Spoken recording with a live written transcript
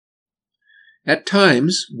At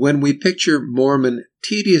times, when we picture Mormon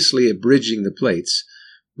tediously abridging the plates,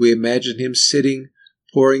 we imagine him sitting,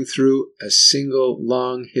 poring through a single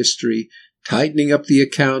long history, tightening up the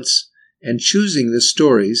accounts, and choosing the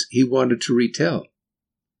stories he wanted to retell.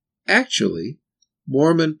 Actually,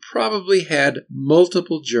 Mormon probably had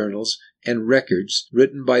multiple journals and records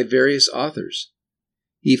written by various authors.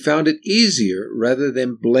 He found it easier, rather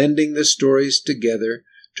than blending the stories together,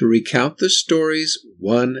 to recount the stories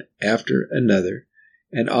one after another,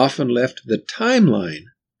 and often left the timeline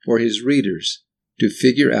for his readers to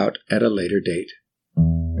figure out at a later date.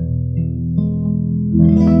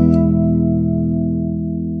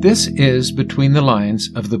 This is Between the Lines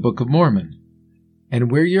of the Book of Mormon, and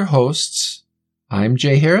we're your hosts. I'm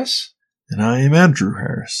Jay Harris. And I am Andrew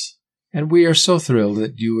Harris. And we are so thrilled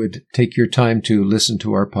that you would take your time to listen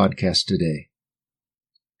to our podcast today.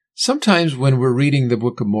 Sometimes when we're reading the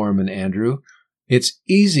Book of Mormon, Andrew, it's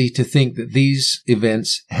easy to think that these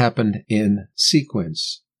events happened in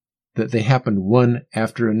sequence, that they happened one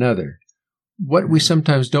after another. What we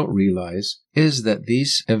sometimes don't realize is that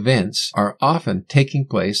these events are often taking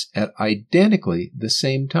place at identically the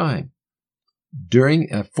same time.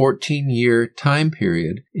 During a 14-year time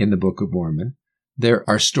period in the Book of Mormon, there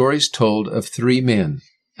are stories told of three men,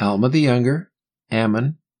 Alma the Younger,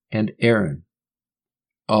 Ammon, and Aaron.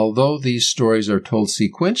 Although these stories are told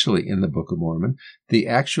sequentially in the Book of Mormon, the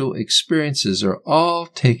actual experiences are all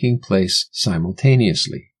taking place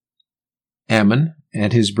simultaneously. Ammon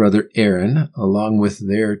and his brother Aaron, along with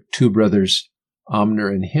their two brothers Omner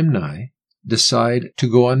and Himni, decide to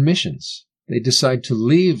go on missions. They decide to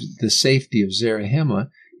leave the safety of Zarahemla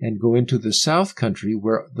and go into the south country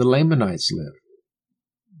where the Lamanites live.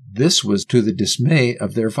 This was to the dismay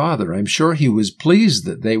of their father. I'm sure he was pleased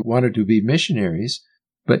that they wanted to be missionaries,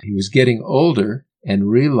 but he was getting older and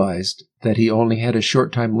realized that he only had a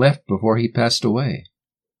short time left before he passed away.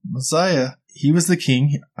 Mosiah, he was the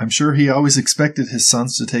king. I'm sure he always expected his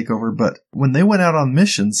sons to take over, but when they went out on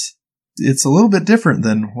missions, it's a little bit different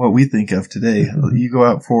than what we think of today. Mm-hmm. You go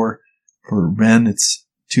out for men, it's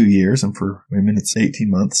 2 years, and for women, it's 18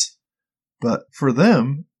 months. But for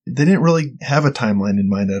them, they didn't really have a timeline in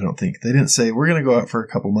mind, I don't think. They didn't say, we're going to go out for a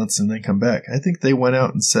couple months and then come back. I think they went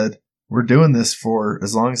out and said, we're doing this for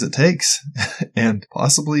as long as it takes, and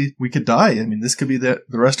possibly we could die. I mean, this could be the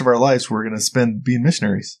rest of our lives we're going to spend being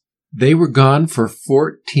missionaries. They were gone for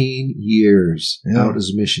 14 years out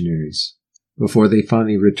as missionaries before they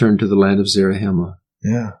finally returned to the land of Zarahemla.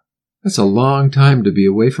 Yeah. That's a long time to be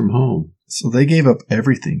away from home. So they gave up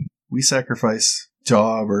everything. We sacrifice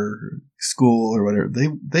job or school or whatever.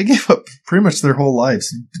 They gave up pretty much their whole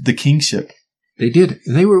lives, the kingship. They did.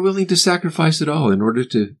 And they were willing to sacrifice it all in order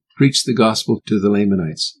to preach the gospel to the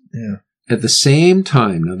Lamanites. Yeah. At the same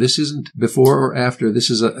time, now this isn't before or after, this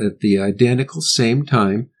is at the identical same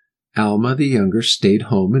time, Alma the Younger stayed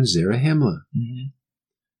home in Zarahemla. Mm-hmm.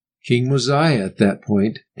 King Mosiah at that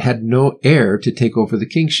point had no heir to take over the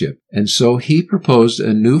kingship, and so he proposed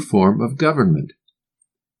a new form of government.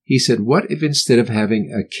 He said, what if instead of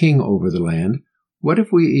having a king over the land, what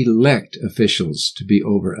if we elect officials to be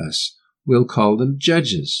over us? We'll call them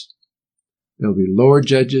judges. There'll be lower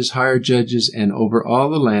judges, higher judges, and over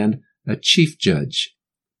all the land, a chief judge.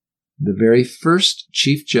 The very first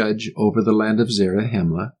chief judge over the land of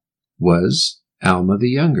Zarahemla was Alma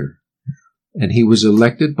the Younger, and he was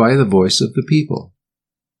elected by the voice of the people.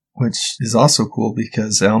 Which is also cool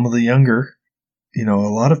because Alma the Younger, a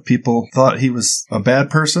lot of people thought he was a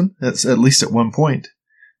bad person, at least at one point.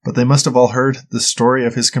 But they must have all heard the story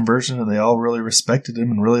of his conversion, and they all really respected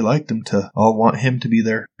him and really liked him to all want him to be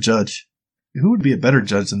their judge. Who would be a better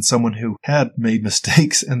judge than someone who had made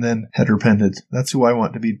mistakes and then had repented? That's who I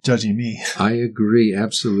want to be judging me. I agree,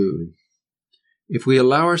 absolutely. If we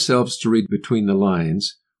allow ourselves to read between the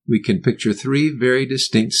lines, we can picture three very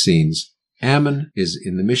distinct scenes. Ammon is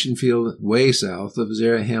in the mission field way south of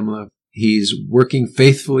Zarahemla. He's working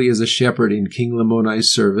faithfully as a shepherd in King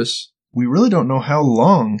Lamoni's service. We really don't know how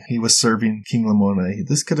long he was serving King Lamoni.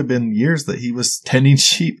 This could have been years that he was tending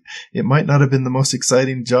sheep. It might not have been the most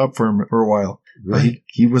exciting job for him for a while. Right. But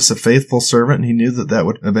he was a faithful servant, and he knew that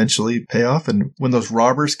would eventually pay off. And when those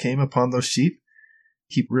robbers came upon those sheep,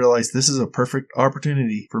 he realized this is a perfect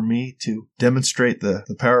opportunity for me to demonstrate the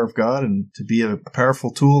power of God and to be a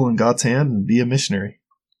powerful tool in God's hand and be a missionary.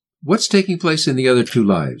 What's taking place in the other two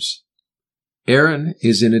lives? Aaron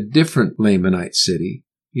is in a different Lamanite city.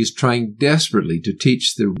 He's trying desperately to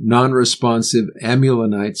teach the non-responsive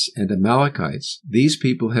Amulonites and Amalekites. These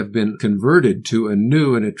people have been converted to a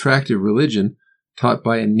new and attractive religion, taught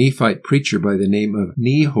by a Nephite preacher by the name of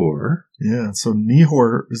Nehor. Yeah, so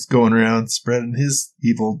Nehor is going around spreading his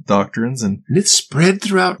evil doctrines. And it spread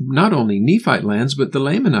throughout not only Nephite lands, but the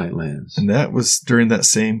Lamanite lands. And that was during that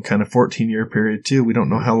same kind of 14-year period, too. We don't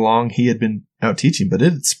know how long he had been out teaching, but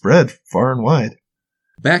it had spread far and wide.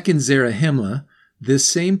 Back in Zarahemla, this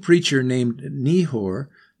same preacher named Nehor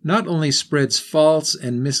not only spreads false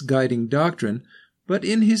and misguiding doctrine, but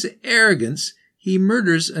in his arrogance, he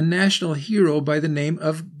murders a national hero by the name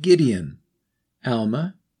of Gideon.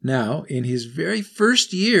 Alma, now in his very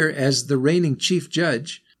first year as the reigning chief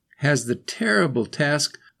judge, has the terrible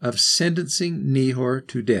task of sentencing Nehor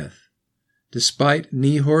to death. Despite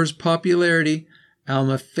Nehor's popularity,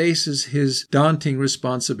 Alma faces his daunting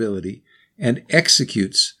responsibility and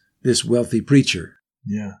executes this wealthy preacher.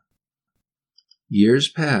 Yeah. Years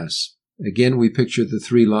pass. Again, we picture the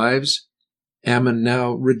three lives. Ammon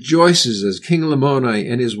now rejoices as King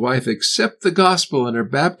Lamoni and his wife accept the gospel and are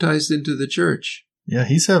baptized into the church. Yeah,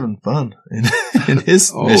 he's having fun in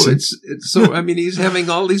his mission. It's so, he's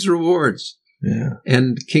having all these rewards. Yeah.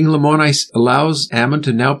 And King Lamoni allows Ammon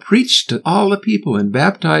to now preach to all the people and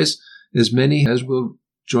baptize as many as will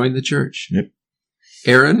join the church. Yep.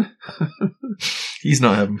 Aaron? He's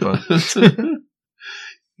not having fun.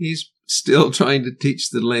 He's still trying to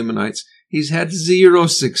teach the Lamanites. He's had zero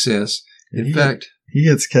success. In fact, he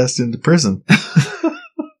gets cast into prison.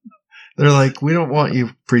 They're like, we don't want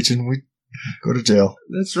you preaching. We go to jail.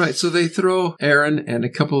 That's right. So they throw Aaron and a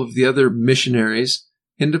couple of the other missionaries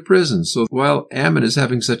into prison. So while Ammon is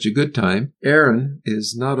having such a good time, Aaron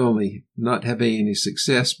is not only not having any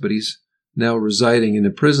success, but he's now residing in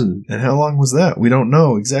a prison. And how long was that? We don't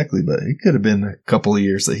know exactly, but it could have been a couple of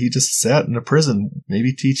years that he just sat in a prison,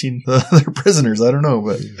 maybe teaching the other prisoners. I don't know,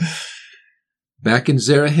 but... Back in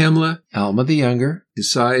Zarahemla, Alma the Younger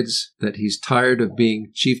decides that he's tired of being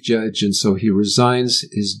chief judge, and so he resigns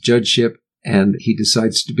his judgeship, and he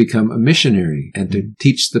decides to become a missionary and to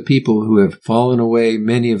teach the people who have fallen away.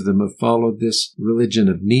 Many of them have followed this religion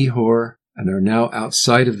of Nehor and are now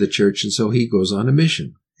outside of the church, and so he goes on a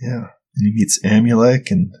mission. Yeah, and he meets Amulek,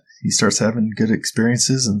 and he starts having good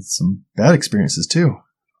experiences and some bad experiences, too.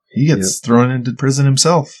 He gets thrown into prison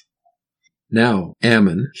himself. Now,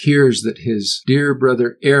 Ammon hears that his dear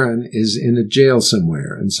brother Aaron is in a jail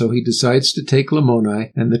somewhere, and so he decides to take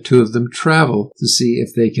Lamoni, and the two of them travel to see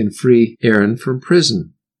if they can free Aaron from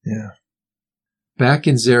prison. Yeah. Back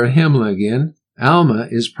in Zarahemla again, Alma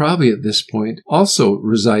is probably at this point also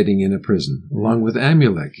residing in a prison, along with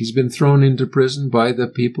Amulek. He's been thrown into prison by the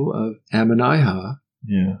people of Ammonihah.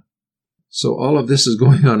 Yeah. So all of this is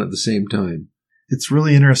going on at the same time. It's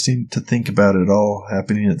really interesting to think about it all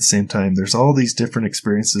happening at the same time. There's all these different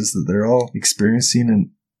experiences that they're all experiencing, and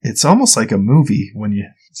it's almost like a movie when you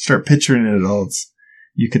start picturing it all.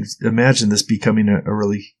 You could imagine this becoming a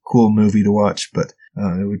really cool movie to watch, but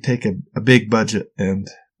it would take a big budget and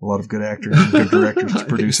a lot of good actors and good directors to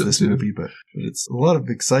produce this movie, but it's a lot of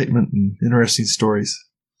excitement and interesting stories.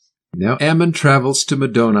 Now Ammon travels to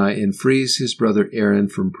Madoni and frees his brother Aaron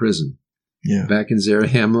from prison. Yeah. Back in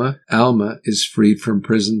Zarahemla, Alma is freed from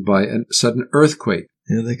prison by a sudden earthquake.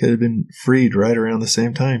 Yeah, they could have been freed right around the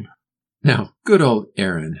same time. Now, good old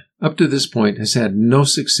Aaron, up to this point, has had no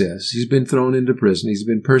success. He's been thrown into prison. He's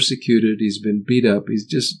been persecuted. He's been beat up.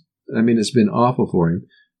 It's been awful for him.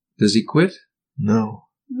 Does he quit? No.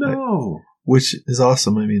 No. Which is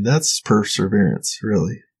awesome. That's perseverance,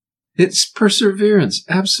 really. It's perseverance,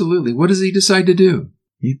 absolutely. What does he decide to do?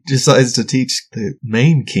 He decides to teach the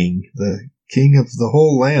main king, the king of the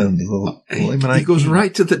whole land. He goes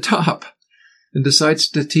right to the top and decides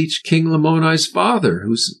to teach King Lamoni's father,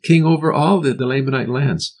 who's king over all the Lamanite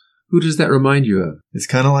lands. Who does that remind you of? It's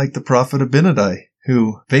kind of like the prophet Abinadi,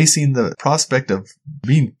 who, facing the prospect of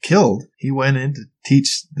being killed, he went in to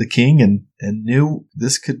teach the king and knew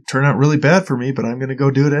this could turn out really bad for me, but I'm going to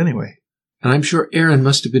go do it anyway. And I'm sure Aaron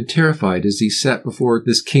must have been terrified as he sat before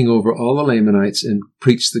this king over all the Lamanites and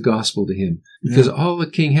preached the gospel to him. Because all the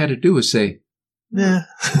king had to do was say, I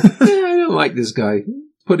don't like this guy.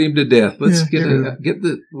 Put him to death. Let's get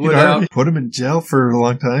the wood out. Put him in jail for a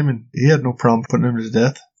long time, and he had no problem putting him to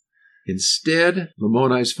death. Instead,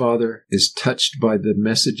 Lamoni's father is touched by the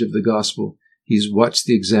message of the gospel. He's watched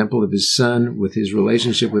the example of his son with his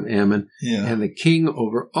relationship with Ammon. Yeah. And the king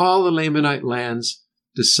over all the Lamanite lands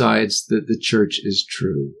decides that the church is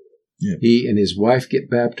true. Yep. He and his wife get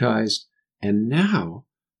baptized, and now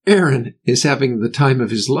Aaron is having the time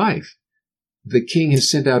of his life. The king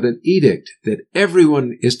has sent out an edict that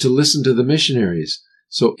everyone is to listen to the missionaries.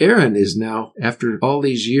 So Aaron is now, after all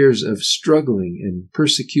these years of struggling and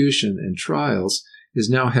persecution and trials, is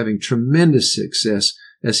now having tremendous success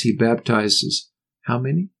as he baptizes How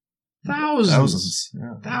many? Thousands. Thousands.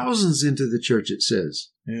 Yeah. Thousands into the church, it says.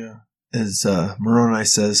 Yeah. As Moroni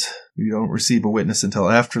says, we don't receive a witness until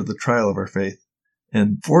after the trial of our faith.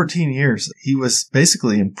 And 14 years, he was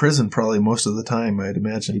basically in prison probably most of the time, I'd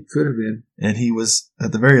imagine. He could have been. And he was,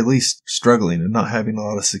 at the very least, struggling and not having a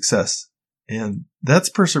lot of success. And that's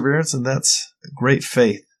perseverance, and that's great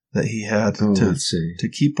faith that he had to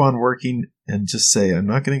keep on working and just say, I'm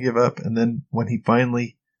not going to give up. And then when he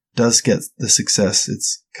finally does get the success,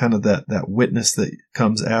 it's kind of that witness that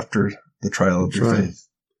comes after the trial of your faith.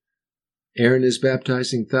 Aaron is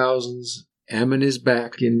baptizing thousands. Ammon is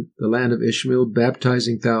back in the land of Ishmael,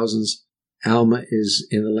 baptizing thousands. Alma is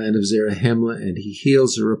in the land of Zarahemla, and he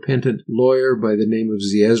heals a repentant lawyer by the name of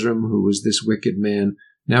Zeezrom, who was this wicked man,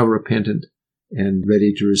 now repentant and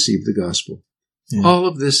ready to receive the gospel. Yeah. All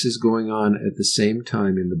of this is going on at the same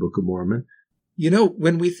time in the Book of Mormon. You know,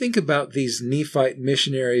 when we think about these Nephite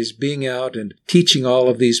missionaries being out and teaching all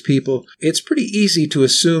of these people, it's pretty easy to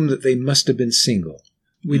assume that they must have been single.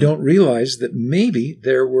 We don't realize that maybe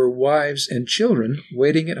there were wives and children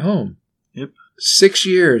waiting at home. Yep. 6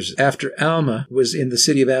 years after Alma was in the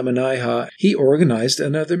city of Ammon and Aaron, he organized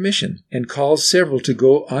another mission and called several to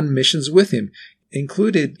go on missions with him.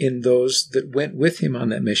 Included in those that went with him on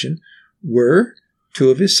that mission were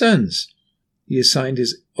 2 of his sons. He assigned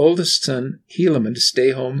his oldest son, Helaman, to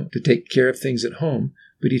stay home to take care of things at home,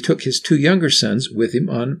 but he took his 2 younger sons with him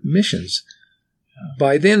on missions.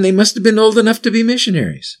 By then, they must have been old enough to be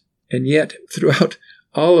missionaries. And yet, throughout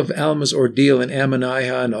all of Alma's ordeal in Ammon and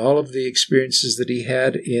Aaron and all of the experiences that he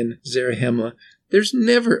had in Zarahemla, there's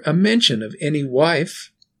never a mention of any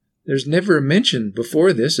wife. There's never a mention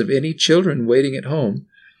before this of any children waiting at home.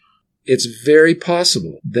 It's very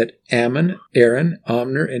possible that Ammon, Aaron,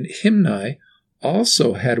 Omner, and Himni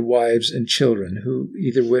also had wives and children who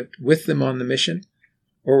either went with them on the mission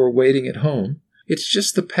or were waiting at home. It's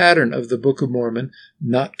just the pattern of the Book of Mormon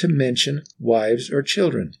not to mention wives or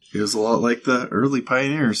children. It was a lot like the early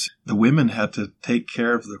pioneers. The women had to take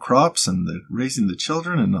care of the crops and raising the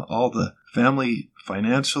children and all the family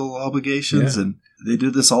financial obligations. Yeah. And they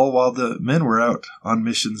did this all while the men were out on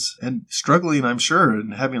missions and struggling, I'm sure,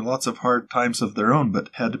 and having lots of hard times of their own, but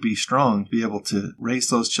had to be strong, be able to raise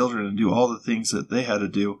those children and do all the things that they had to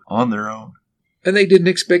do on their own. And they didn't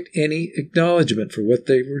expect any acknowledgement for what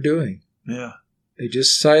they were doing. Yeah. They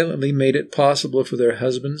just silently made it possible for their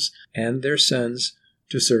husbands and their sons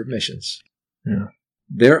to serve missions. Yeah.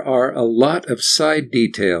 There are a lot of side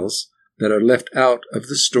details that are left out of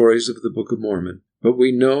the stories of the Book of Mormon, but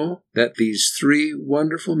we know that these 3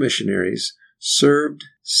 wonderful missionaries served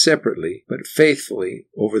separately but faithfully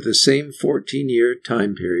over the same 14-year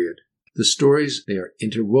time period. The stories, they are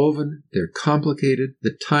interwoven, they're complicated,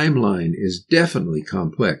 the timeline is definitely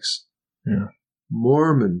complex. Yeah.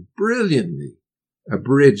 Mormon brilliantly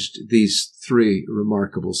abridged these 3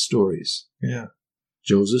 remarkable stories. Yeah.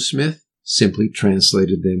 Joseph Smith simply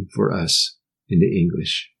translated them for us into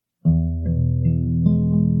English.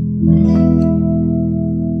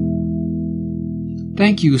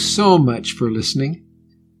 Thank you so much for listening.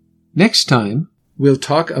 Next time, we'll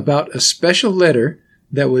talk about a special letter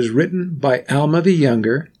that was written by Alma the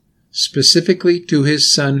Younger, specifically to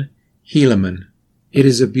his son Helaman. It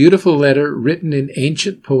is a beautiful letter written in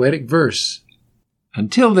ancient poetic verse.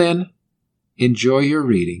 Until then, enjoy your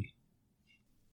reading.